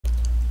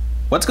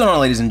What's going on,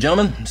 ladies and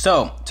gentlemen?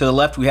 So to the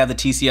left we have the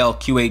TCL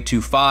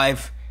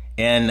Q825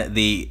 and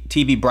the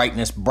TV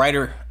brightness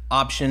brighter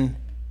option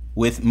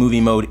with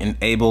movie mode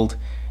enabled.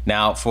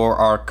 Now for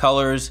our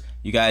colors,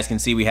 you guys can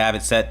see we have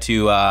it set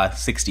to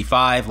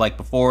 65 like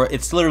before.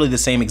 It's literally the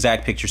same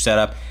exact picture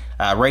setup,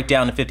 right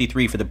down to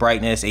 53 for the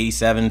brightness,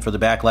 87 for the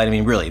backlight. I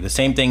mean, really the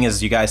same thing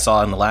as you guys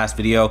saw in the last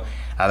video.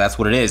 That's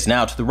what it is.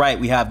 Now to the right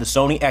we have the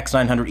Sony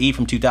X900E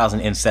from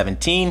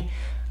 2017.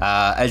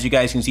 As you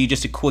guys can see,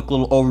 just a quick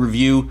little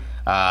overview.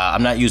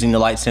 I'm not using the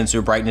light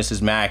sensor, brightness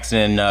is max,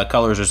 and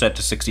colors are set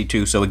to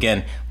 62. So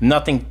again,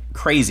 nothing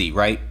crazy,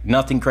 right?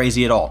 Nothing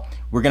crazy at all.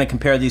 We're going to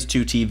compare these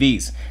two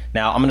TVs.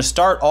 Now, I'm going to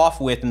start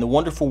off with, in the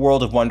Wonderful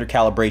World of Wonder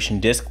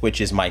calibration disc, which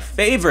is my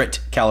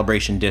favorite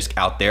calibration disc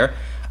out there,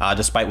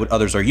 despite what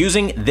others are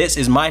using. This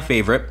is my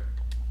favorite,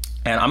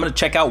 and I'm going to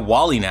check out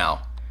Wally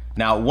now.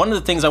 Now, one of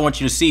the things I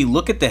want you to see,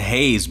 look at the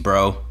haze,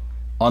 bro,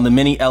 on the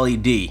mini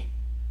LED.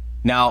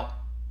 Now,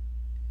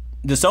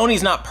 the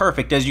Sony's not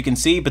perfect, as you can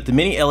see, but the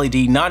mini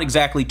LED not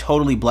exactly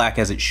totally black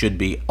as it should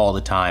be all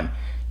the time.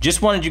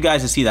 Just wanted you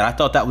guys to see that. I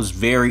thought that was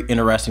very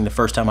interesting the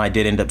first time I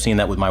did end up seeing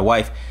that with my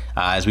wife,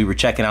 as we were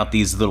checking out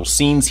these little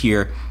scenes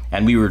here,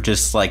 and we were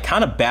just like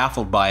kind of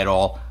baffled by it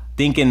all,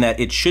 thinking that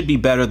it should be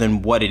better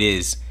than what it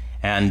is.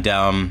 And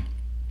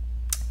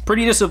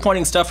pretty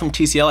disappointing stuff from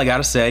TCL, I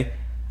gotta say.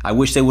 I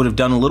wish they would have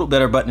done a little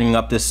better buttoning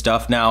up this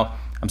stuff. Now,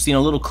 I'm seeing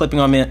a little clipping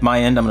on my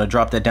end. I'm going to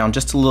drop that down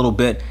just a little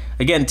bit.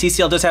 Again,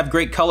 TCL does have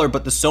great color,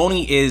 but the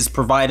Sony is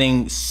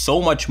providing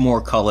so much more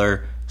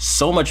color,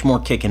 so much more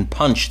kick and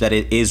punch that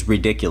it is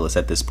ridiculous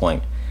at this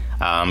point.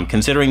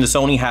 Considering the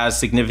Sony has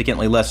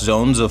significantly less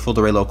zones of full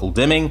array local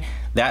dimming,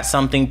 that's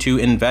something to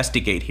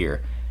investigate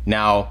here.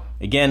 Now,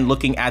 again,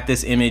 looking at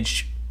this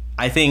image,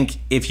 I think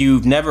if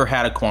you've never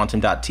had a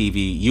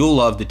Quantum.TV, you'll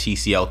love the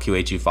TCL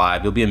Q825.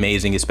 It'll be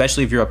amazing,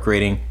 especially if you're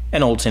upgrading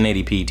an old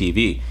 1080p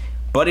TV.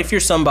 But if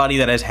you're somebody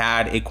that has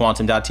had a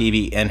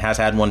Quantum.TV and has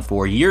had one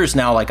for years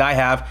now, like I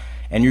have,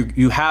 and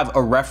you have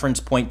a reference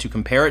point to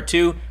compare it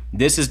to,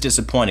 this is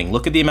disappointing.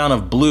 Look at the amount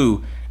of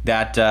blue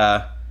that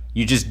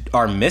you just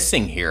are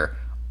missing here.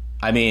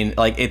 I mean,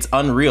 like, it's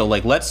unreal.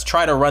 Like, let's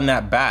try to run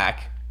that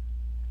back.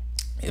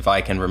 If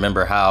I can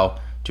remember how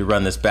to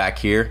run this back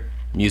here.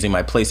 I'm using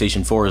my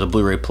PlayStation 4 as a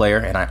Blu-ray player,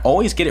 and I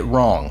always get it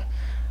wrong,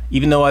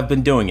 even though I've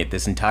been doing it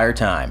this entire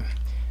time.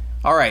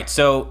 Alright,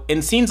 so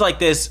in scenes like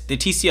this, the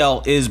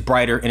TCL is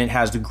brighter and it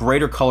has the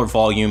greater color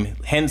volume,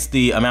 hence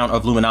the amount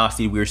of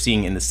luminosity we're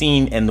seeing in the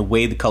scene and the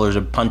way the colors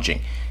are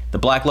punching. The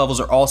black levels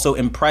are also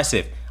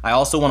impressive. I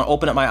also want to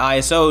open up my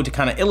ISO to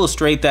kind of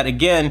illustrate that,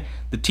 again,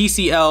 the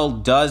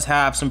TCL does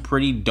have some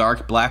pretty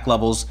dark black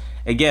levels.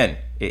 Again,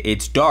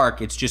 it's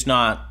dark, it's just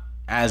not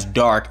as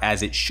dark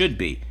as it should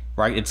be,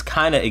 right? It's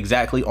kind of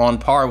exactly on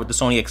par with the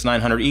Sony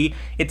X900E.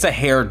 It's a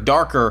hair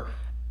darker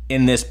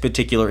in this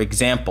particular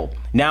example.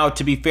 Now,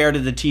 to be fair to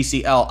the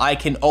TCL, I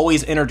can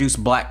always introduce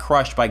Black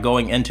Crush by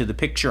going into the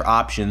picture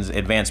options,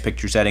 advanced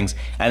picture settings,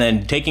 and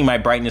then taking my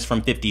brightness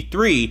from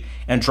 53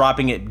 and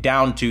dropping it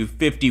down to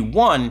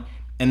 51,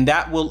 and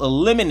that will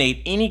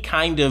eliminate any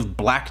kind of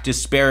black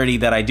disparity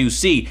that I do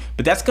see.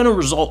 But that's going to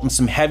result in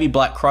some heavy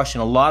Black Crush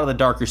in a lot of the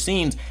darker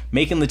scenes,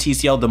 making the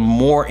TCL the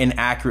more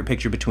inaccurate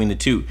picture between the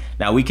two.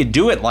 Now, we could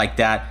do it like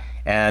that,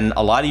 and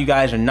a lot of you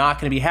guys are not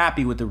going to be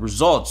happy with the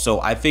results, so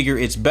I figure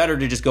it's better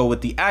to just go with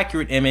the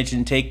accurate image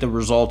and take the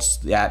results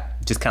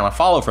that just kind of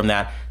follow from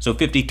that. So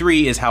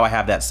 53 is how I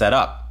have that set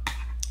up.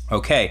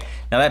 Okay,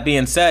 now that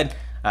being said,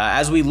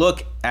 as we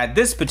look at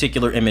this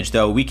particular image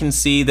though, we can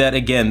see that,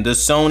 again, the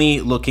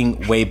Sony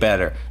looking way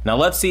better. Now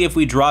let's see if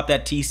we drop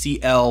that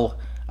TCL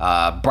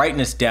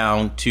brightness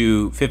down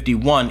to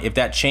 51, if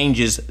that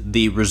changes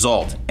the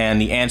result,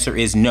 and the answer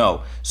is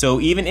no. So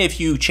even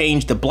if you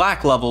change the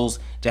black levels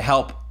to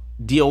help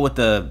deal with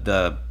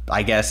the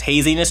I guess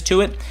haziness to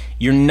it,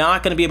 you're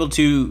not going to be able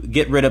to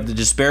get rid of the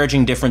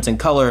disparaging difference in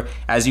color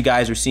as you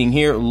guys are seeing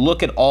here.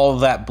 Look at all of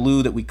that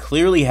blue that we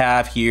clearly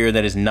have here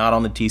that is not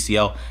on the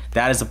TCL.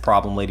 That is a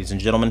problem, ladies and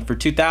gentlemen, for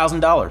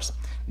 $2,000.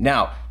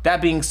 Now,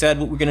 that being said,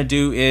 what we're going to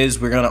do is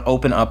we're going to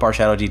open up our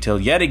shadow detail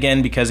yet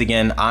again, because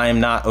again, I am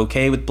not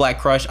okay with Black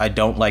Crush. I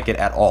don't like it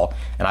at all,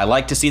 and I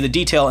like to see the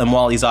detail in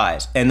Wally's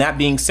eyes. And that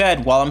being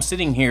said, while I'm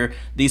sitting here,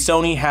 the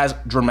Sony has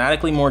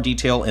dramatically more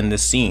detail in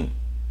this scene.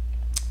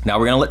 Now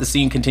we're going to let the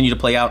scene continue to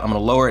play out. I'm going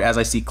to lower it as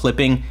I see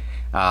clipping,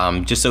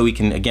 just so we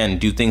can, again,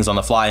 do things on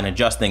the fly and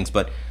adjust things.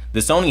 But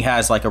the Sony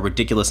has like a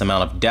ridiculous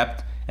amount of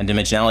depth and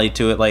dimensionality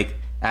to it. Like,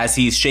 as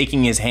he's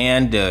shaking his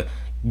hand to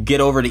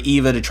get over to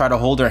Eva to try to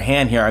hold her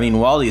hand here, I mean,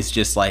 Wally is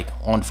just like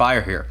on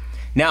fire here.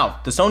 Now,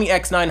 the Sony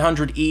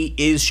X900E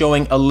is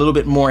showing a little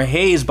bit more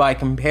haze by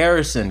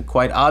comparison.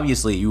 Quite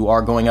obviously, you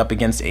are going up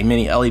against a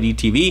mini LED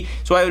TV,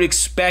 so I would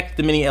expect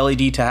the mini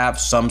LED to have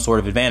some sort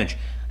of advantage.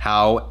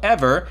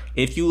 However,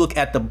 if you look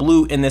at the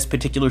blue in this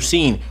particular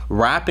scene,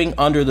 wrapping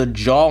under the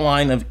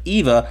jawline of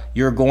Eva,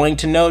 you're going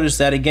to notice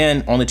that,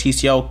 again, on the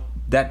TCL,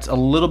 that's a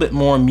little bit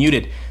more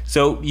muted.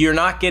 So you're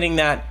not getting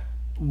that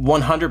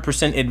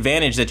 100%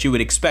 advantage that you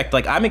would expect.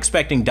 Like, I'm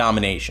expecting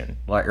domination,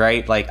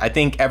 right? Like, I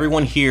think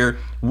everyone here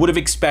would have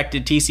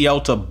expected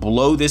TCL to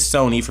blow this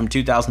Sony from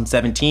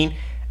 2017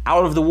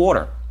 out of the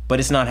water, but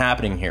it's not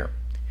happening here.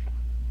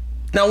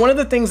 Now, one of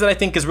the things that I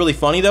think is really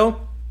funny though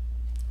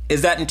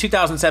is that in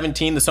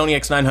 2017, the Sony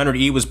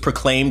X900E was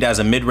proclaimed as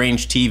a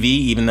mid-range TV,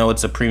 even though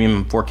it's a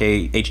premium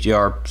 4K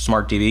HDR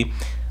smart TV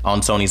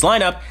on Sony's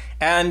lineup.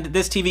 And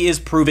this TV is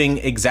proving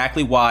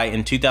exactly why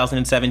in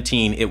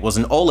 2017 it was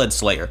an OLED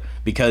slayer,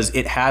 because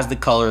it has the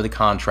color, the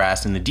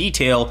contrast, and the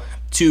detail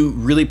to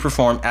really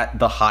perform at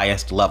the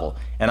highest level.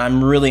 And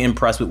I'm really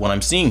impressed with what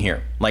I'm seeing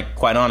here, like,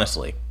 quite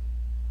honestly.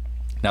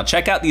 Now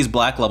check out these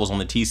black levels on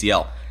the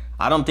TCL.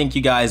 I don't think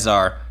you guys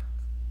are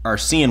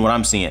seeing what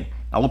I'm seeing.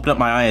 I'll open up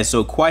my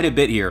ISO quite a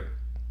bit here.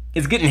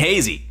 It's getting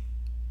hazy.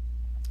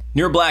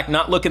 Near black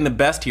not looking the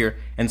best here,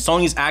 and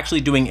Sony's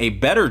actually doing a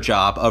better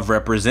job of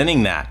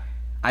representing that.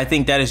 I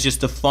think that is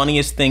just the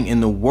funniest thing in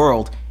the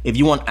world. If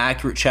you want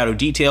accurate shadow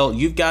detail,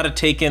 you've got to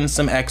take in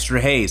some extra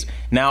haze.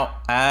 Now,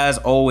 as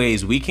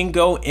always, we can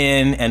go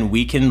in and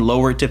we can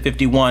lower it to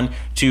 51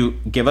 to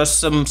give us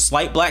some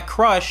slight black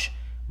crush,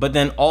 but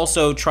then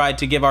also try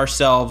to give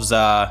ourselves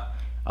a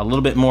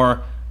little bit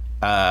more,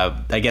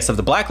 I guess, of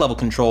the black level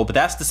control. But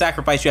that's the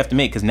sacrifice you have to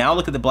make, because now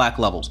look at the black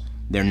levels.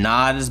 They're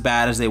not as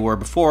bad as they were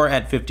before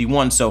at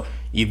 51, so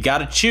you've got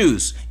to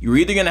choose. You're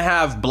either going to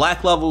have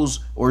black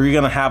levels or you're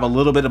going to have a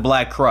little bit of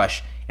black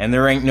crush, and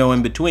there ain't no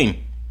in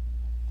between.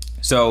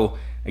 So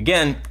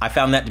again, I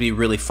found that to be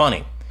really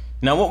funny.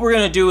 Now what we're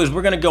going to do is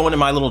we're going to go into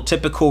my little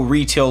typical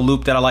retail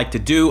loop that I like to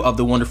do of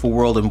the Wonderful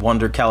World and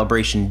Wonder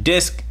calibration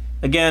disc.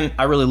 Again,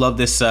 I really love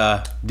this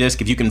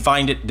disc. If you can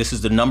find it, this is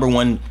the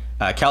 #1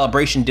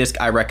 calibration disc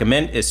I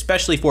recommend,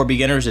 especially for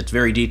beginners. It's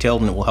very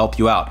detailed and it will help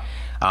you out.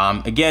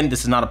 Again,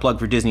 this is not a plug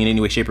for Disney in any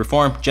way, shape, or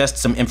form, just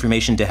some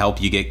information to help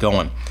you get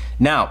going.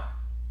 Now,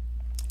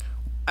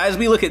 as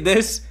we look at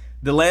this,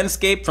 the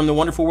landscape from the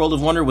Wonderful World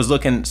of Wonder was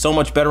looking so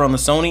much better on the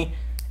Sony,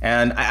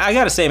 and I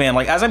gotta say, man,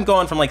 like, as I'm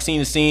going from like scene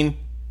to scene,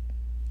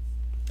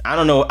 I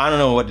don't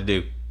know what to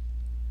do.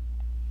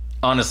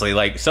 Honestly,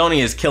 like,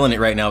 Sony is killing it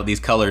right now with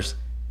these colors.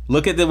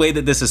 Look at the way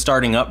that this is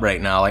starting up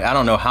right now. Like, I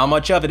don't know how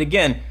much of it,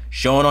 again,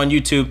 showing on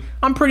YouTube.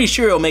 I'm pretty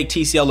sure it'll make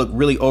TCL look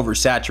really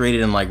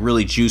oversaturated and like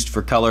really juiced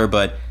for color,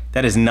 but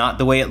that is not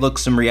the way it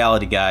looks in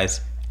reality,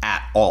 guys,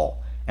 at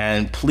all.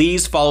 And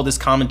please follow this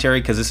commentary,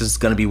 because this is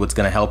gonna be what's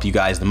gonna help you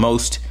guys the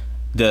most.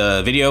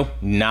 The video,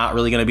 not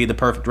really gonna be the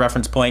perfect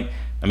reference point.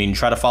 I mean,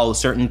 try to follow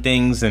certain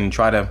things and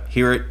try to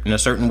hear it in a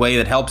certain way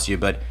that helps you,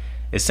 but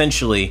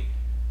essentially,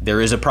 there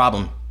is a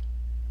problem.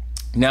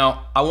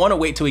 Now, I wanna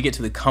wait till we get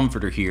to the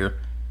comforter here,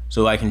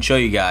 so I can show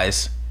you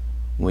guys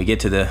when we get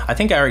to the, I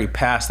think I already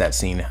passed that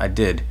scene. I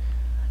did.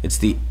 It's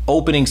the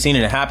opening scene,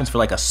 and it happens for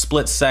like a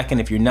split second.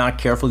 If you're not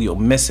careful, you'll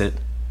miss it.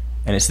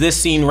 And it's this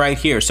scene right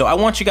here. So I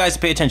want you guys to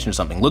pay attention to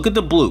something. Look at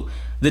the blue.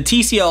 The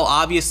TCL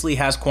obviously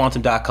has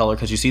quantum dot color,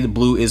 because you see the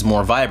blue is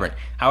more vibrant.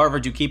 However,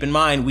 do keep in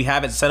mind, we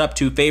have it set up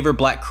to favor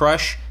black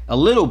crush a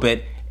little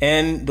bit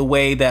in the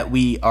way that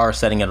we are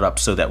setting it up,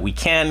 so that we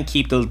can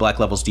keep those black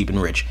levels deep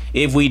and rich.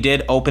 If we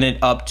did open it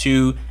up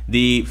to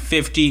the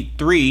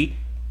 53,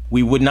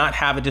 we would not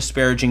have a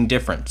disparaging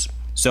difference.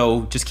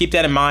 So just keep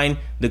that in mind.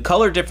 The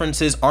color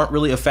differences aren't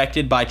really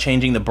affected by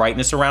changing the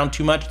brightness around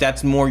too much.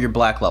 That's more your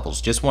black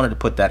levels. Just wanted to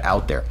put that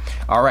out there.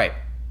 All right.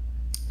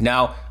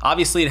 Now,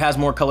 obviously it has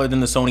more color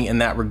than the Sony in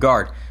that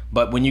regard,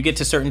 but when you get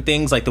to certain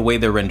things like the way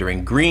they're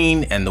rendering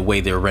green and the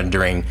way they're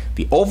rendering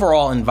the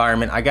overall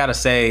environment, I gotta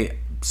say,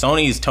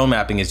 Sony's tone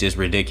mapping is just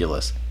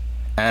ridiculous.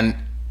 And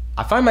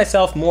I find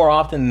myself more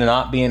often than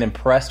not being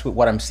impressed with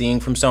what I'm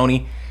seeing from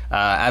Sony.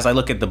 As I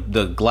look at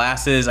the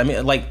glasses, I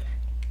mean, like,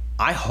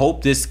 I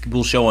hope this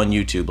will show on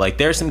YouTube. Like,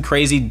 there's some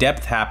crazy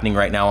depth happening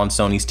right now on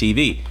Sony's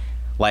TV.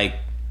 Like,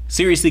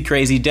 seriously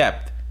crazy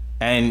depth.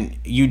 And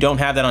you don't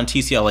have that on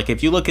TCL. Like,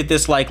 if you look at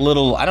this, like,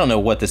 little, I don't know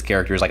what this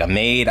character is, like a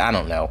maid, I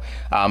don't know.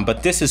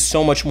 But this is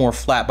so much more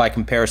flat by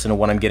comparison to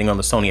what I'm getting on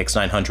the Sony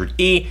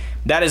X900E.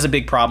 That is a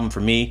big problem for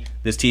me.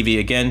 This TV,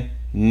 again,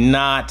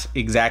 not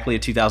exactly a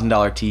 $2,000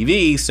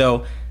 TV,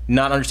 so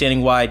not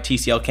understanding why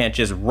TCL can't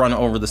just run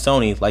over the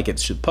Sony like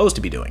it's supposed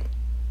to be doing.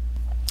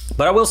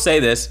 But I will say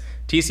this,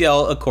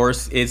 TCL, of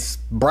course, is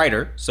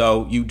brighter,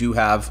 so you do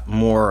have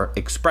more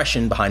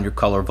expression behind your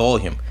color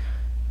volume.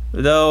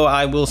 Though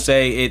I will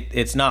say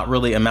it's not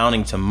really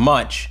amounting to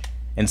much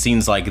in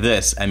scenes like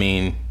this. I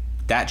mean,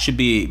 that should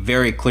be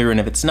very clear, and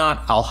if it's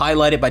not, I'll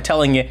highlight it by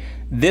telling you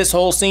this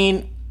whole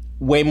scene,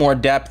 way more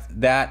depth,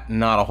 that,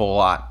 not a whole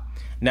lot.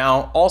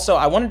 Now, also,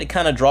 I wanted to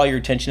kind of draw your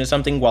attention to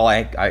something while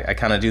I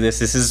kind of do this.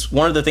 This is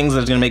one of the things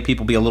that's going to make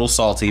people be a little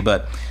salty,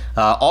 but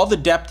all the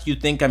depth you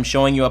think I'm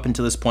showing you up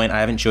until this point, I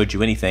haven't showed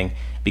you anything,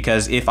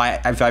 because if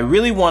I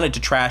really wanted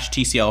to trash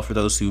TCL for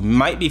those who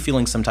might be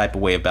feeling some type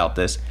of way about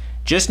this,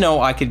 just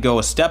know I could go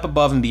a step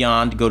above and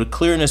beyond, go to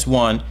clearness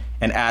 1,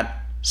 and add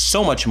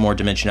so much more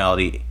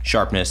dimensionality,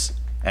 sharpness,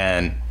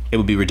 and it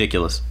would be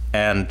ridiculous.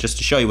 And just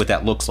to show you what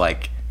that looks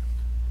like,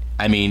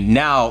 I mean,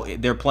 now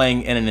they're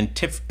playing in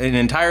an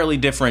entirely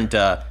different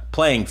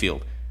playing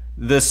field.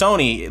 The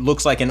Sony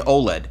looks like an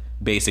OLED,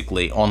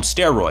 basically, on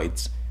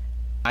steroids.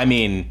 I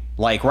mean,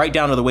 like, right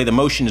down to the way the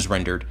motion is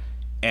rendered,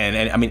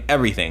 and I mean,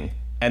 everything.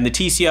 And the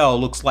TCL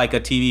looks like a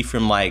TV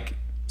from, like,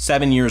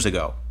 7 years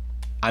ago.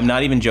 I'm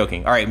not even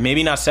joking. All right,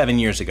 maybe not 7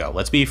 years ago.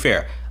 Let's be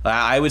fair.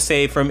 I would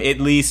say from at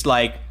least,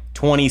 like,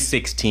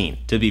 2016,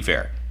 to be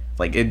fair.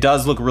 Like, it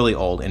does look really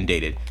old and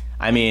dated.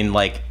 I mean,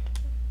 like,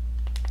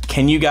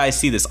 can you guys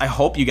see this? I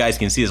hope you guys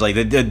can see this. Like,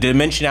 the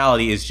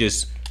dimensionality is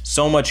just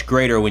so much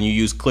greater when you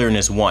use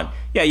clearness 1.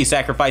 Yeah, you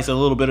sacrifice a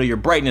little bit of your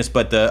brightness,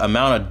 but the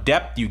amount of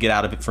depth you get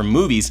out of it from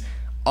movies,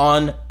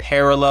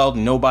 unparalleled.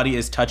 Nobody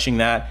is touching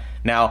that.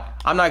 Now,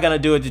 I'm not gonna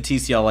do it to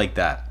TCL like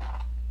that.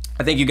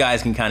 I think you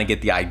guys can kind of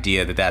get the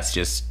idea that that's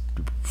just,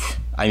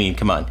 I mean,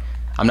 come on.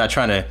 I'm not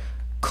trying to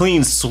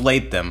clean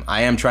slate them.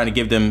 I am trying to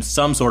give them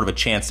some sort of a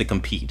chance to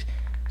compete.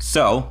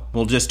 So,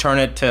 we'll just turn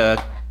it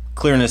to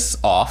clearness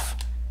off,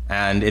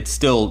 and it's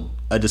still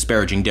a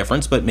disparaging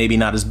difference, but maybe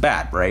not as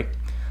bad, right?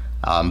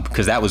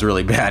 Because that was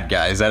really bad,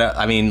 guys.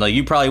 I mean, like,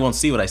 you probably won't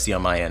see what I see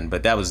on my end,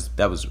 but that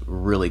was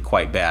really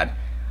quite bad.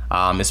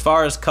 As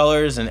far as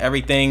colors and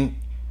everything,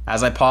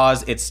 as I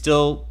pause, it's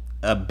still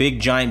a big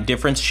giant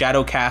difference.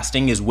 Shadow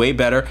casting is way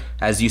better.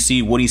 As you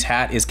see, Woody's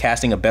hat is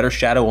casting a better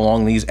shadow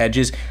along these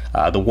edges.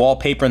 The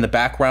wallpaper in the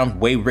background,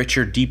 way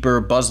richer,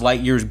 deeper. Buzz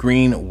Lightyear's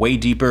green, way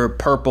deeper.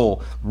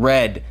 Purple,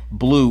 red,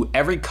 blue,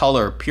 every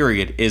color,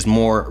 period, is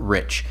more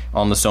rich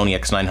on the Sony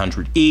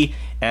X900E.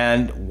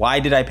 And why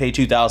did I pay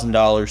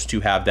 $2,000 to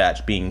have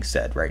that being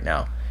said right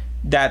now?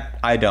 That,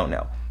 I don't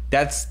know.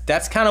 That's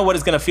kind of what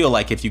it's going to feel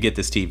like if you get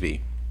this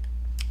TV.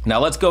 Now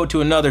let's go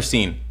to another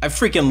scene. I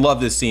freaking love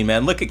this scene,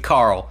 man. Look at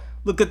Carl.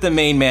 Look at the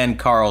main man,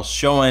 Carl,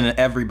 showing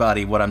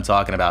everybody what I'm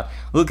talking about.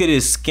 Look at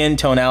his skin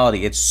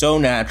tonality. It's so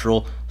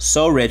natural,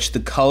 so rich.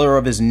 The color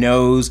of his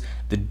nose,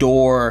 the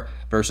door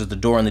versus the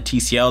door on the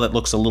TCL that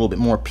looks a little bit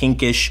more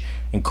pinkish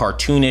and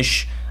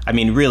cartoonish. I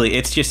mean, really,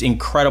 it's just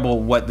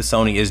incredible what the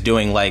Sony is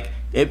doing. Like,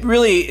 it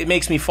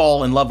makes me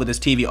fall in love with this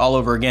TV all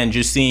over again,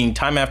 just seeing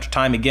time after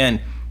time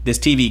again this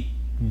TV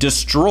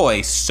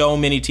destroy so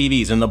many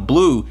TVs. And the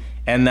blue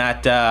and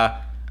that,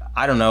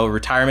 I don't know,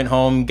 retirement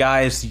home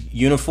guy's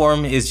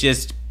uniform is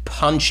just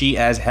punchy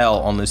as hell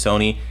on the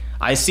Sony.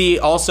 I see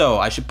also,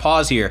 I should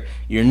pause here,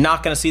 you're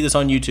not going to see this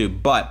on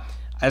YouTube, but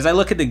as I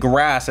look at the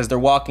grass as they're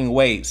walking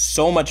away,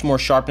 so much more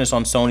sharpness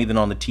on Sony than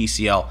on the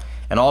TCL.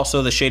 And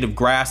also the shade of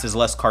grass is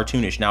less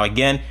cartoonish. Now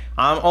again,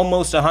 I'm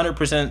almost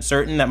 100%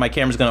 certain that my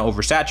camera's going to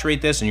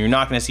oversaturate this and you're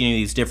not going to see any of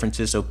these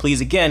differences, so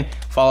please again,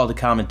 follow the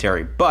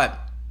commentary. But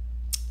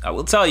I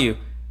will tell you,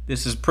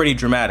 this is pretty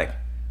dramatic.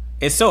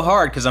 It's so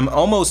hard because I'm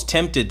almost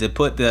tempted to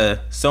put the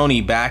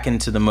Sony back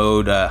into the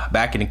mode,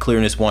 back into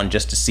clearness 1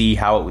 just to see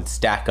how it would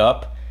stack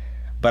up.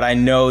 But I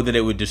know that it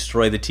would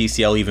destroy the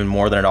TCL even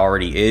more than it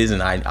already is,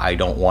 and I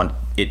don't want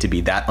it to be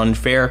that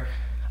unfair.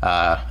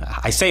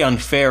 I say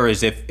unfair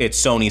as if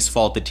it's Sony's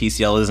fault that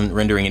TCL isn't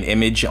rendering an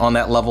image on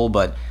that level,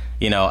 but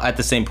you know, at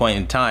the same point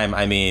in time,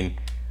 I mean,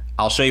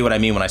 I'll show you what I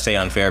mean when I say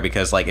unfair,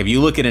 because like if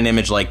you look at an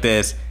image like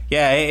this,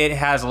 yeah, it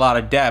has a lot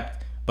of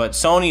depth, but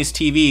Sony's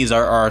TVs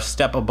are a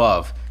step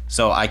above.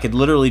 So I could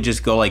literally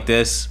just go like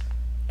this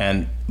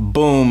and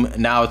boom,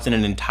 now it's in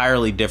an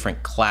entirely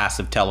different class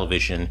of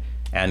television,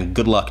 and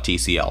good luck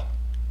TCL.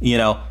 You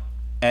know,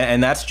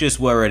 and that's just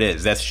where it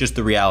is. That's just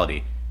the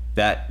reality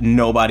that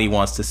nobody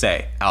wants to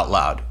say out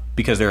loud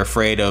because they're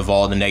afraid of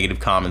all the negative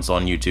comments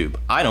on YouTube.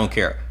 I don't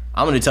care.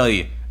 I'm going to tell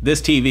you,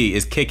 this TV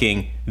is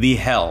kicking the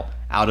hell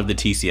out of the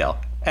TCL.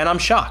 And I'm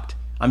shocked.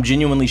 I'm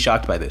genuinely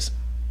shocked by this.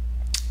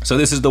 So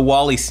this is the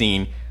WALL-E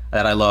scene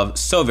that I love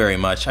so very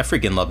much. I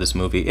freaking love this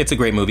movie. It's a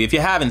great movie. If you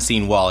haven't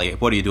seen WALL-E,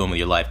 what are you doing with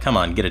your life? Come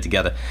on, get it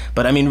together.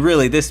 But I mean,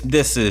 really,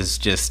 this is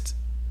just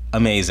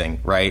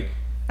amazing, right?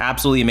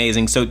 Absolutely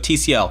amazing. So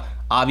TCL,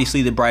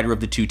 obviously the brighter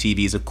of the two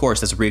TVs. Of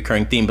course, that's a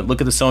recurring theme. But look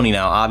at the Sony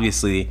now.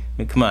 Obviously, I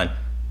mean, come on.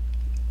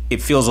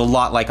 It feels a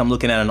lot like I'm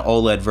looking at an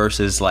OLED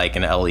versus like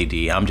an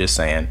LED. I'm just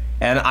saying.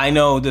 And I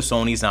know the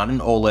Sony's not an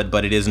OLED,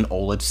 but it is an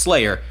OLED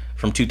slayer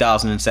from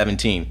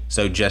 2017.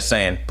 So just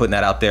saying, putting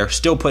that out there,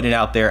 still putting it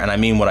out there, and I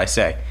mean what I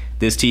say.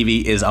 This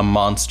TV is a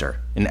monster,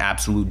 an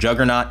absolute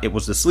juggernaut. It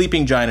was the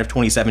sleeping giant of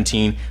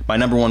 2017, my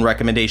 #1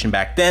 recommendation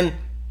back then.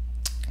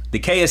 The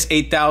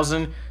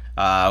KS8000,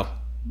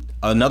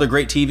 another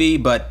great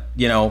TV, but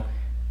you know,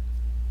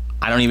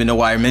 I don't even know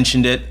why I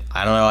mentioned it.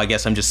 I don't know, I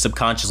guess I'm just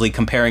subconsciously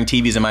comparing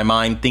TVs in my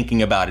mind,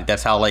 thinking about it.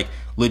 That's how like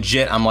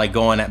legit I'm like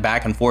going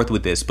back and forth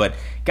with this. But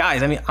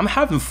guys, I mean, I'm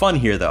having fun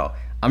here though.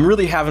 I'm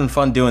really having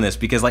fun doing this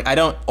because like I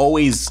don't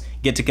always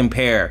get to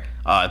compare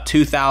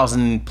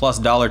 $2,000+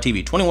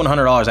 TV,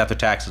 $2,100 after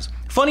taxes.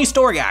 Funny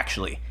story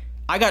actually.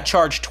 I got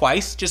charged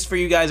twice, just for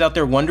you guys out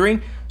there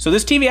wondering. So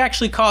this TV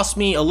actually cost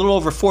me a little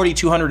over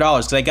 $4,200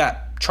 because I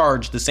got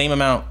charged the same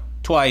amount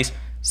twice.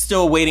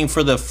 Still waiting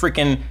for the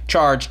freaking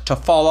charge to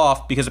fall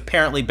off because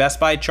apparently Best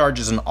Buy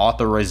charges an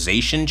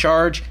authorization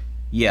charge.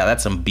 Yeah,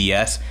 that's some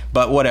BS,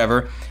 but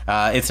whatever.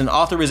 It's an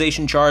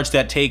authorization charge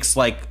that takes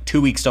like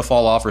 2 weeks to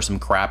fall off or some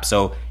crap.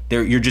 So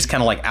you're just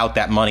kind of like out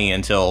that money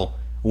until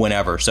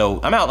whenever.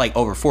 So I'm out like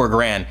over $4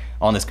 grand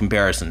on this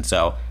comparison.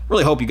 So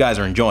really hope you guys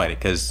are enjoying it,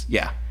 because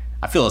yeah,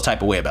 I feel a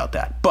type of way about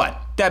that.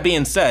 But that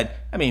being said,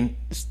 I mean,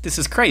 this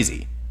is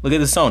crazy. Look at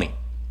the Sony.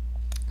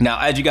 Now,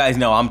 as you guys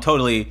know, I'm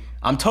totally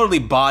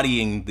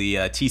bodying the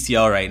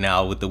TCL right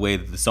now with the way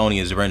that the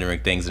Sony is rendering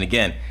things. And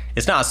again,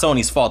 it's not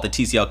Sony's fault that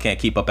TCL can't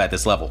keep up at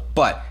this level.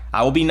 But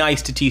I will be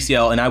nice to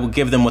TCL and I will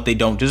give them what they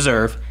don't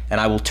deserve. And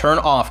I will turn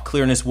off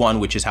Clearness 1,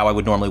 which is how I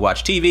would normally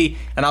watch TV.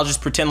 And I'll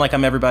just pretend like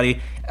I'm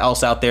everybody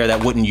else out there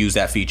that wouldn't use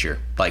that feature,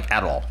 like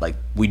at all. Like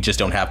we just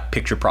don't have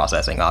picture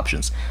processing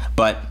options.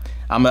 But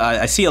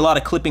I see a lot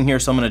of clipping here,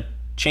 so I'm going to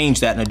change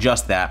that and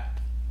adjust that.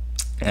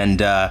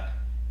 And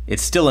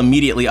it's still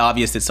immediately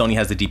obvious that Sony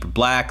has the deeper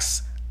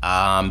blacks.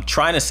 I'm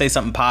trying to say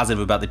something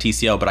positive about the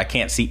TCL, but I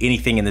can't see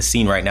anything in the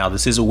scene right now.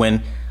 This is a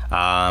win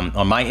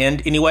on my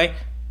end anyway.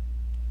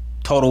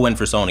 Total win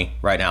for Sony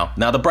right now.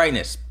 Now the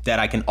brightness that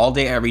I can all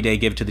day every day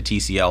give to the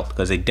TCL,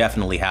 because they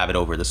definitely have it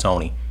over the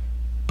Sony.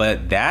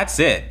 But that's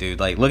it, dude.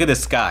 Like, look at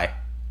this sky.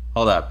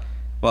 Hold up.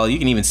 Well, you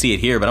can even see it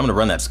here, but I'm gonna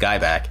run that sky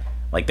back.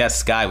 Like, that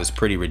sky was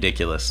pretty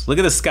ridiculous. Look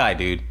at the sky,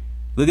 dude.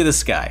 Look at the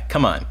sky.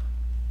 Come on.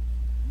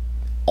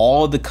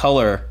 All the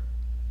color,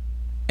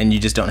 and you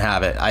just don't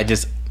have it. I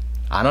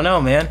don't know,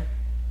 man.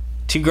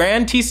 $2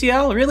 grand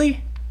TCL,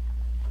 really?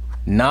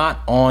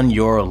 Not on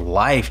your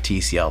life,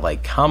 TCL.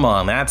 Like, come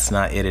on, that's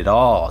not it at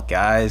all,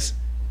 guys.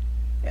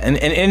 And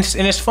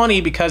it's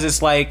funny because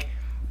it's like,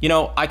 you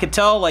know, I could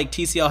tell like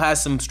TCL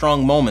has some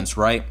strong moments,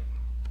 right?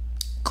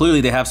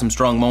 Clearly they have some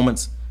strong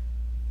moments,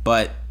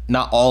 but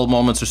not all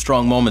moments are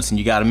strong moments, and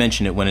you got to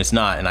mention it when it's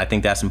not. And I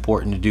think that's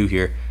important to do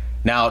here.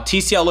 Now,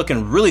 TCL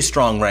looking really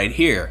strong right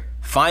here.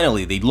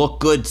 Finally, they look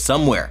good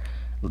somewhere.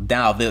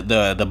 Now,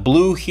 the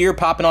blue here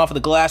popping off of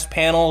the glass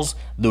panels,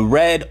 the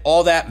red,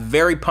 all that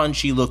very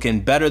punchy,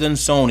 looking better than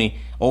Sony.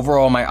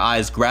 Overall, my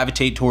eyes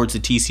gravitate towards the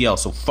TCL.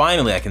 So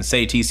finally, I can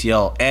say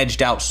TCL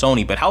edged out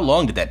Sony. But how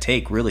long did that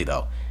take, really,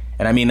 though?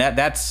 And I mean,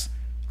 that's,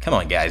 come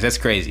on, guys, that's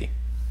crazy.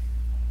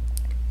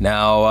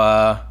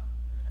 Now,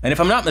 and if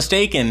I'm not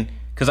mistaken,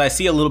 because I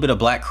see a little bit of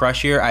black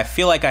crush here, I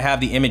feel like I have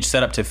the image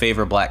set up to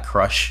favor black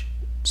crush.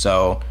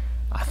 So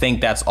I think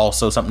that's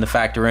also something to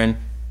factor in.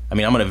 I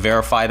mean, I'm going to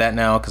verify that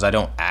now because I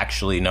don't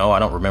actually know. I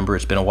don't remember.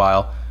 It's been a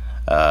while.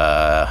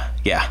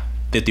 Yeah,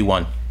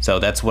 51. So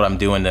that's what I'm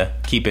doing to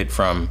keep it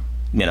from,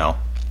 you know,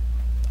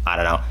 I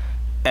don't know.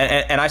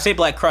 And I say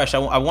black crush.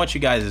 I want you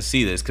guys to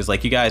see this because,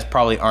 like, you guys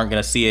probably aren't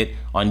going to see it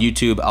on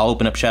YouTube. I'll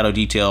open up shadow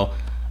detail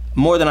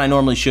more than I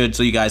normally should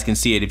so you guys can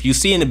see it. If you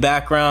see in the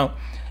background,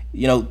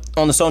 you know,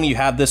 on the Sony you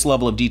have this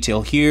level of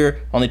detail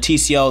here. On the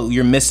TCL,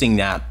 you're missing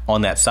that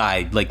on that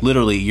side. Like,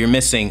 literally, you're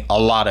missing a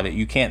lot of it.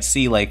 You can't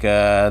see, like,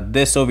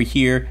 this over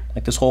here,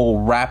 like this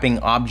whole wrapping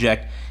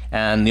object.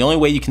 And the only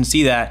way you can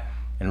see that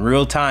in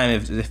real time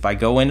is if I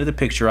go into the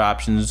picture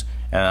options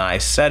and I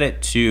set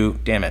it to,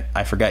 damn it,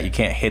 I forgot you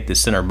can't hit the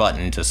center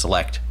button to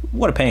select.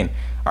 What a pain.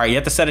 All right, you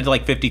have to set it to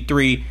like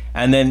 53,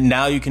 and then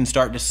now you can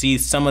start to see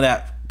some of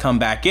that come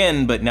back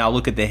in, but now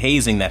look at the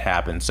hazing that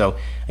happened. So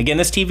again,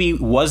 this TV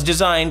was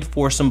designed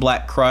for some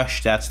black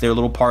crush. That's their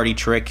little party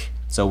trick,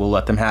 so we'll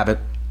let them have it.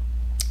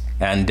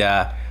 And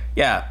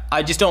yeah,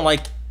 I just don't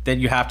like that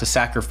you have to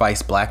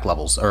sacrifice black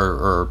levels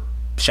or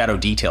shadow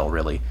detail,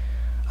 really.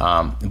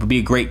 It would be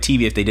a great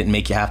TV if they didn't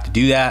make you have to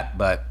do that,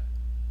 but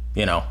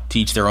you know, to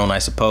each their own, I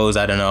suppose.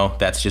 I don't know.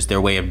 That's just their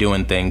way of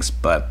doing things,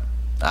 but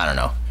I don't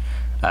know.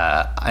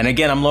 And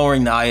again, I'm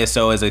lowering the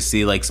ISO as I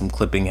see like some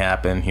clipping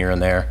happen here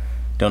and there.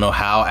 Don't know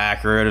how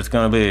accurate it's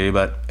going to be,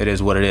 but it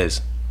is what it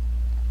is.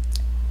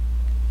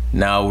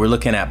 Now we're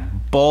looking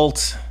at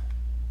Bolt.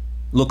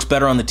 Looks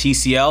better on the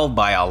TCL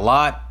by a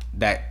lot.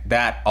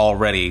 That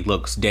already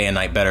looks day and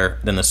night better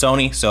than the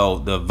Sony. So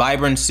the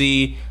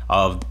vibrancy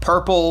of the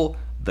purple,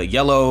 the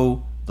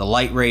yellow, the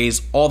light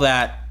rays, all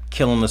that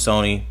killing the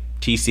Sony.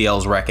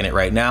 TCL's wrecking it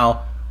right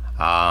now.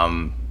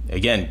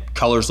 Again,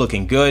 colors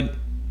looking good,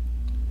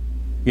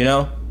 you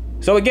know?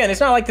 So again, it's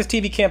not like this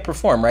TV can't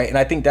perform, right? And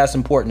I think that's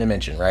important to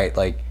mention, right?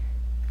 Like,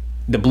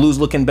 the blue's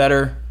looking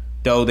better,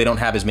 though they don't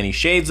have as many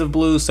shades of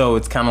blue, so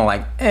it's kind of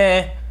like,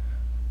 eh.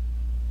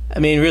 I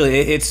mean, really,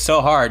 it's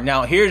so hard.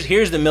 Now, here's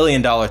the $1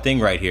 million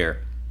thing right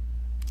here.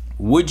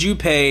 Would you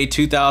pay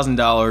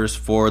 $2,000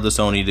 for the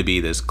Sony to be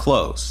this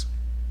close?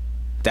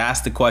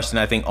 That's the question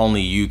I think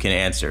only you can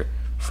answer.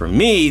 For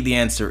me, the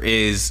answer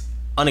is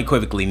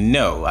unequivocally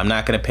no. I'm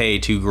not going to pay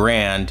 $2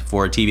 grand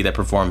for a TV that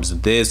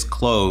performs this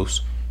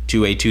close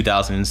to a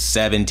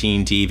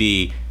 2017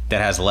 TV that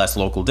has less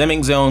local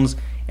dimming zones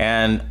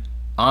and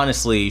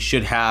honestly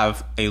should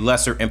have a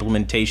lesser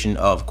implementation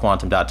of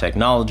quantum dot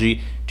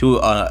technology to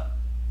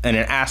an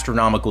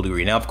astronomical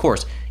degree. Now, of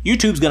course,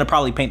 YouTube's going to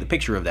probably paint the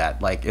picture of that.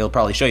 Like, it'll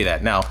probably show you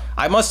that. Now,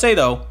 I must say,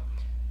 though,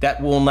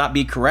 that will not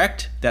be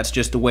correct. That's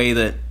just the way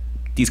that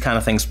these kind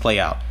of things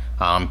play out.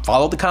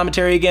 Follow the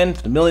commentary again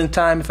for the millionth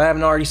time if I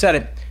haven't already said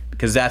it,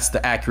 because that's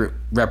the accurate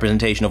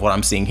representation of what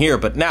I'm seeing here.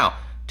 But now,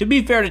 to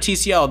be fair to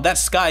TCL, that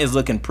sky is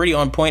looking pretty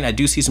on point. I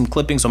do see some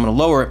clipping, so I'm going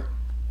to lower it.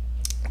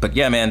 But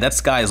yeah, man, that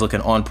sky is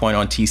looking on point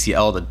on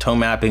TCL. The tone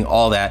mapping,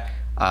 all that.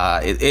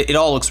 It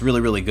all looks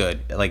really, really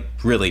good. Like,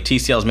 really,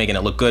 TCL is making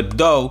it look good.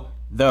 Though,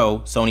 though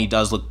Sony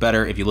does look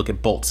better. If you look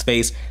at Bolt's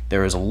face,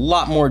 there is a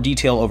lot more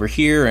detail over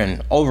here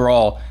and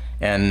overall,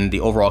 and the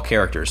overall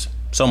characters,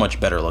 so much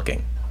better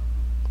looking.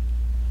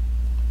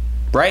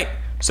 Right?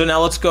 So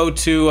now let's go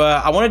to,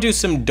 I want to do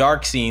some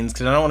dark scenes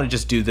because I don't want to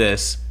just do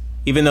this.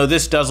 Even though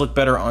this does look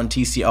better on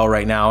TCL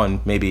right now,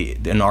 and maybe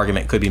an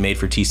argument could be made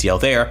for TCL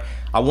there,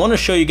 I want to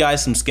show you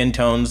guys some skin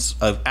tones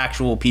of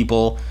actual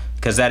people,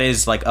 because that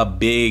is like a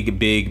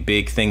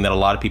big thing that a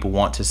lot of people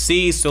want to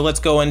see. So let's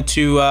go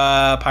into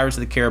Pirates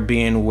of the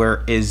Caribbean.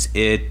 Where is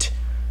it?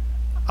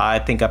 I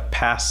think I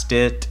passed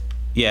it.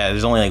 Yeah,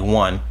 there's only like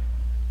one,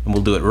 and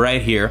we'll do it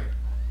right here.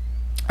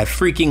 I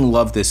freaking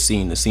love this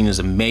scene. The scene is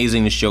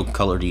amazing to show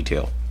color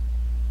detail.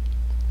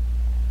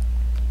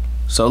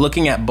 So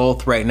looking at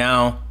both right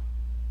now,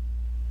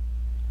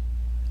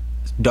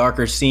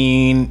 darker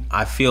scene,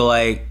 I feel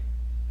like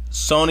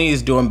Sony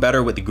is doing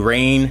better with the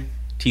grain.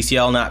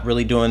 TCL not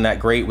really doing that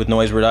great with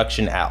noise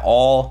reduction at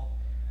all.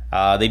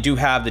 They do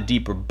have the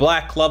deeper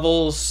black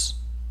levels,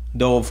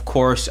 though of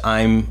course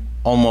I'm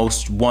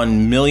almost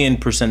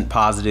 1,000,000%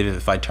 positive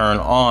if I turn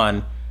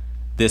on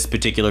this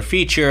particular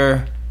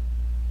feature.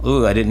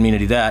 Ooh, I didn't mean to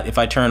do that. If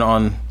I turn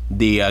on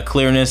the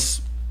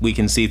clearness, we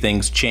can see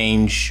things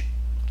change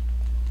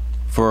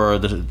for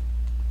the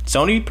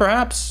Sony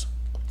perhaps?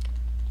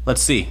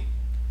 Let's see.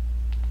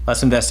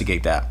 Let's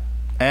investigate that.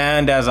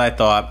 And as I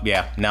thought,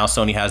 yeah, now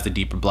Sony has the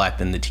deeper black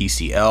than the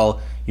TCL.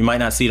 You might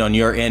not see it on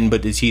your end,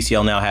 but the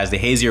TCL now has the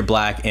hazier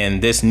black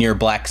and this near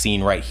black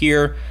scene right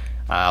here.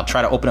 I'll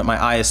try to open up my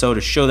ISO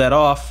to show that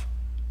off.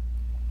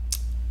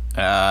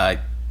 I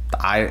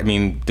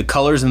mean, the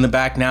colors in the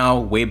back now,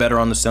 way better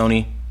on the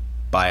Sony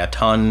by a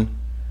ton.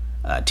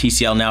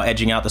 TCL now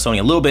edging out the Sony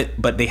a little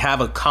bit, but they have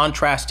a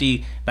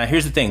contrasty. Now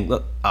here's the thing,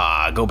 look,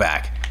 go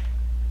back.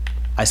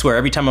 I swear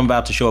every time I'm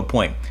about to show a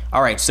point.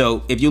 All right,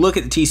 so if you look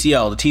at the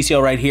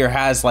TCL right here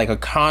has like a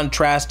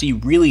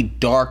contrasty, really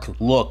dark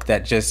look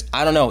that just,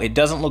 I don't know, it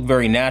doesn't look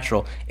very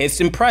natural.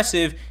 It's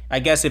impressive, I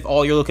guess, if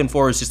all you're looking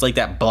for is just like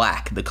that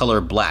black, the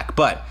color black.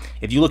 But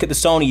if you look at the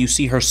Sony, you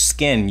see her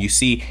skin, you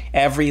see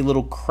every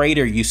little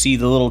crater, you see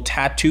the little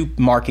tattoo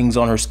markings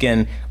on her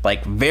skin,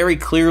 like very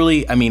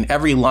clearly. I mean,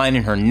 every line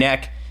in her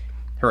neck,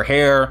 her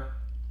hair,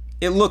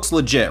 it looks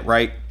legit,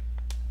 right?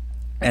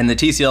 And the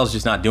TCL is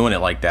just not doing it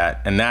like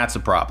that, and that's a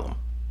problem.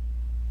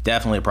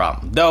 Definitely a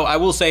problem. Though I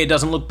will say it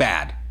doesn't look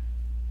bad,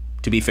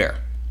 to be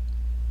fair.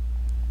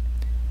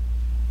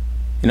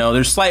 You know,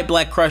 there's slight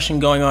black crushing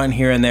going on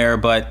here and there,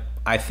 but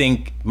I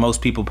think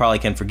most people probably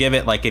can forgive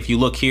it. Like if you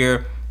look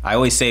here, I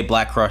always say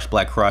black crush,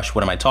 black crush.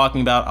 What am I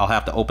talking about? I'll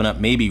have to open up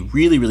maybe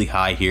really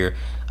high here.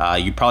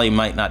 You probably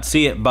might not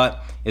see it,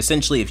 but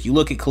essentially if you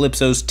look at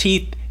Calypso's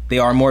teeth, they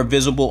are more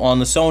visible on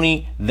the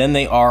Sony than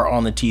they are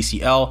on the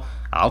TCL.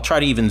 I'll try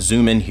to even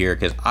zoom in here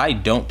because I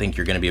don't think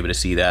you're going to be able to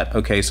see that.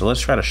 Okay, so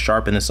let's try to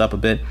sharpen this up a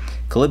bit.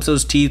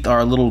 Calypso's teeth are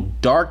a little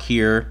dark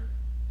here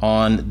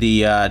on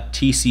the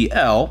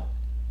TCL,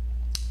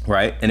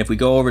 right? And if we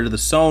go over to the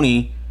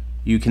Sony,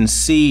 you can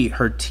see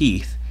her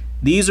teeth.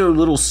 These are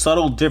little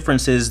subtle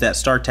differences that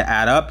start to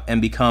add up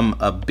and become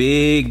a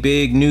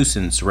big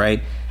nuisance,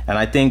 right? And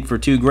I think for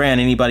 $2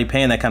 grand, anybody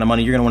paying that kind of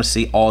money, you're going to want to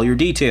see all your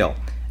detail.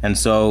 And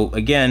so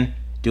again,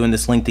 doing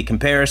this lengthy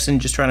comparison,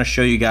 just trying to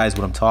show you guys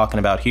what I'm talking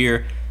about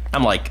here.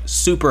 I'm like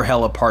super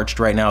hella parched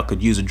right now,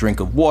 could use a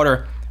drink of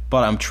water,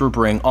 but I'm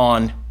troopering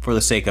on for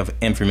the sake of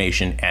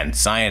information and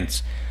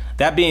science.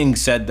 That being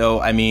said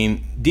though, I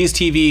mean, these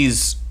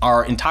TVs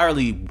are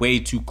entirely way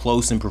too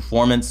close in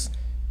performance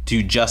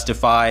to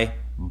justify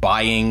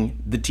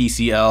buying the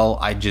TCL.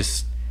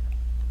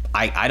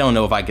 I don't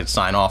know if I could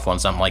sign off on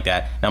something like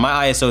that. Now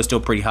my ISO is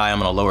still pretty high, I'm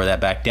gonna lower that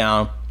back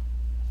down.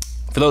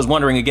 For those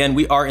wondering, again,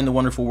 we are in the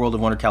wonderful world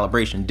of Wonder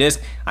Calibration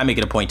Disc. I make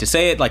it a point to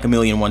say it like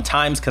 1,000,001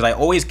 times because I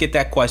always get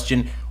that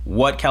question,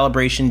 what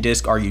calibration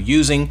disc are you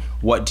using?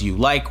 What do you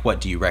like?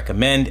 What do you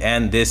recommend?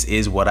 And this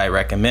is what I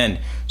recommend.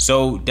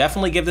 So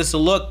definitely give this a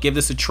look, give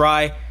this a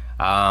try.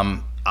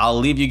 I'll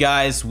leave you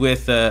guys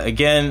with,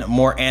 again,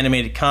 more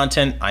animated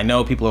content. I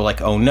know people are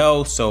like, oh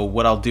no, so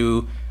what I'll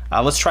do,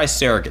 let's try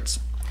surrogates.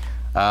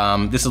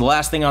 This is the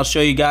last thing I'll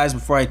show you guys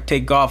before I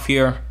take off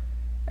here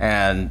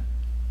and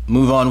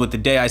move on with the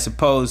day, I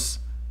suppose.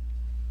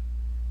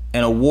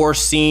 In a war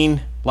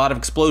scene, a lot of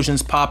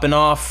explosions popping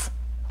off.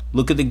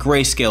 Look at the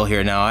grayscale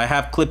here now. I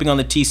have clipping on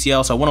the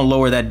TCL, so I want to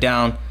lower that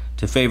down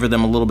to favor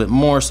them a little bit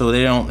more so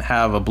they don't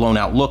have a blown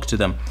out look to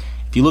them.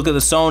 If you look at the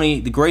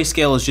Sony, the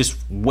grayscale is just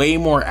way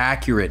more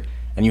accurate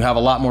and you have a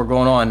lot more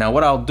going on. Now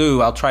what I'll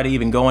do, I'll try to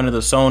even go into the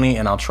Sony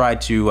and I'll try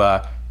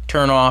to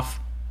turn off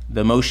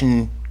the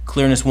motion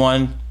clearness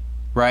one,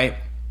 right?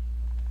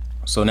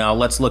 So now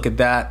let's look at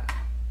that.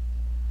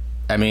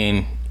 I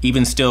mean,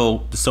 even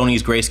still, the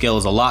Sony's grayscale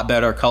is a lot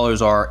better. Colors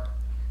are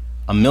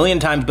 1,000,000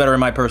 times better in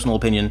my personal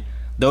opinion.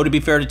 Though to be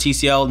fair to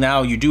TCL,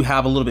 now you do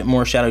have a little bit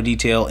more shadow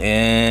detail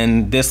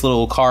in this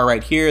little car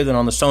right here than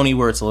on the Sony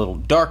where it's a little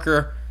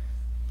darker.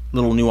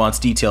 Little nuanced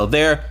detail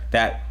there.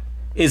 That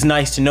is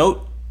nice to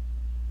note.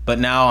 But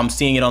now I'm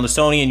seeing it on the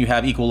Sony and you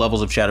have equal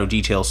levels of shadow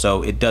detail,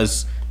 so it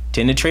does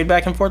tend to trade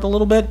back and forth a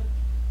little bit.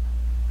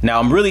 Now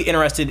I'm really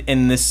interested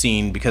in this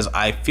scene because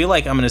I feel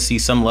like I'm gonna see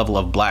some level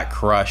of black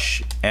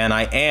crush, and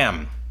I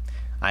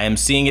am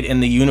seeing it in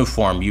the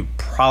uniform. You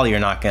probably are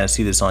not gonna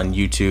see this on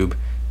YouTube.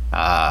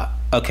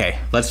 Okay,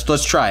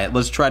 let's try it.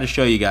 Let's try to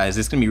show you guys.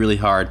 It's gonna be really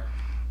hard.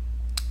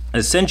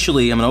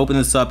 Essentially, I'm gonna open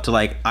this up to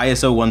like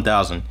ISO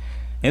 1000.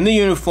 In the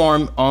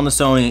uniform on the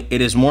Sony, it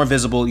is more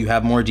visible, you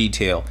have more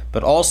detail.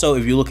 But also,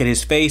 if you look at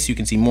his face, you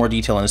can see more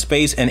detail in his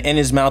face, and in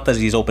his mouth, as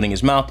he's opening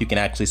his mouth, you can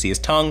actually see his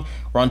tongue.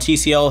 Or on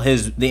TCL,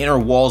 the inner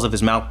walls of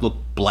his mouth look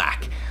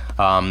black.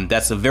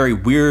 That's a very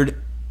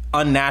weird,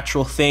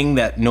 unnatural thing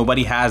that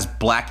nobody has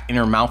black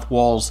inner mouth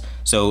walls.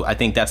 So I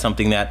think that's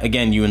something that,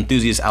 again, you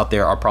enthusiasts out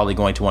there are probably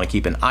going to want to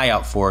keep an eye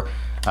out for.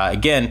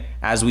 Again,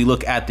 as we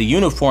look at the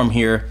uniform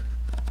here,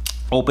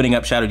 opening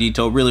up shadow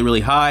detail really,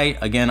 really high.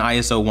 Again,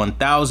 ISO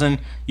 1000.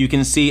 You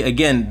can see,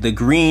 again, the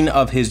green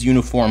of his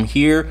uniform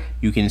here.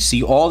 You can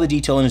see all the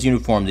detail in his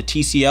uniform. The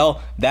TCL,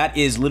 that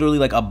is literally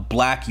like a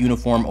black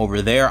uniform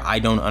over there. I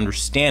don't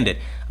understand it.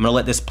 I'm gonna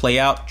let this play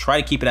out, try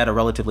to keep it at a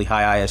relatively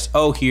high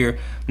ISO here.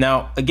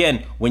 Now,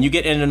 again, when you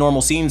get into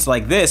normal scenes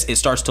like this, it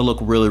starts to look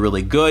really,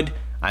 really good.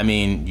 I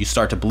mean, you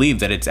start to believe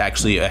that it's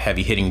actually a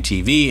heavy hitting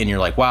TV and you're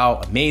like,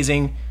 wow,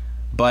 amazing.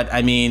 But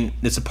I mean,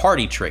 it's a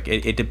party trick.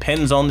 It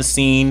depends on the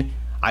scene.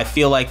 I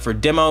feel like for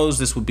demos,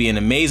 this would be an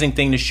amazing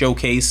thing to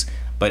showcase,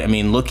 but I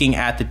mean, looking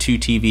at the two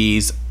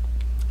TVs,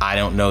 I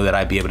don't know that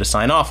I'd be able to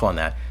sign off on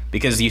that,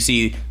 because you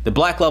see the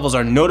black levels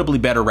are notably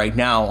better right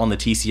now on the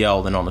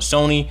TCL than on the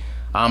Sony,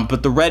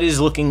 but the red is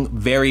looking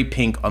very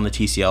pink on the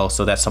TCL,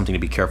 so that's something to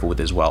be careful with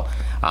as well.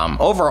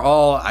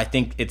 Overall, I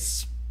think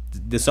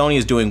the Sony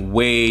is doing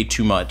way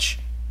too much,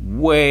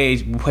 way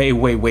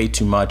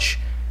too much,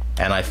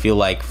 and I feel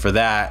like for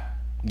that,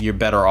 you're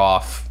better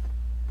off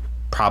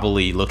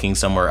probably looking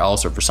somewhere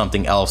else or for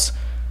something else.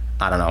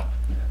 I don't know.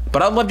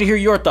 But I'd love to hear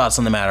your thoughts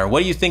on the matter.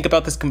 What do you think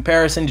about this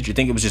comparison? Did you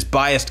think it was just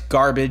biased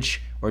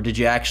garbage, or did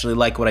you actually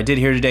like what I did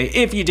here today?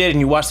 If you did and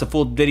you watched the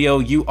full video,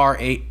 you are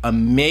an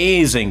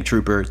amazing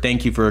trooper.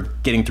 Thank you for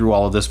getting through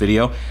all of this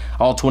video,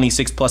 all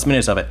 26 plus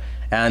minutes of it.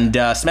 And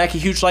smack a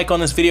huge like on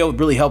this video. It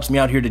really helps me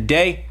out here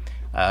today.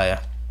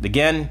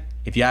 Again,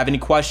 if you have any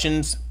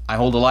questions, I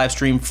hold a live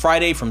stream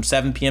Friday from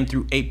 7 p.m.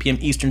 through 8 p.m.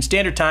 Eastern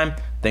Standard Time.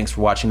 Thanks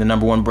for watching the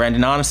 #1 brand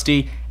in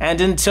honesty,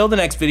 and until the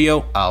next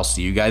video, I'll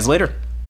see you guys later.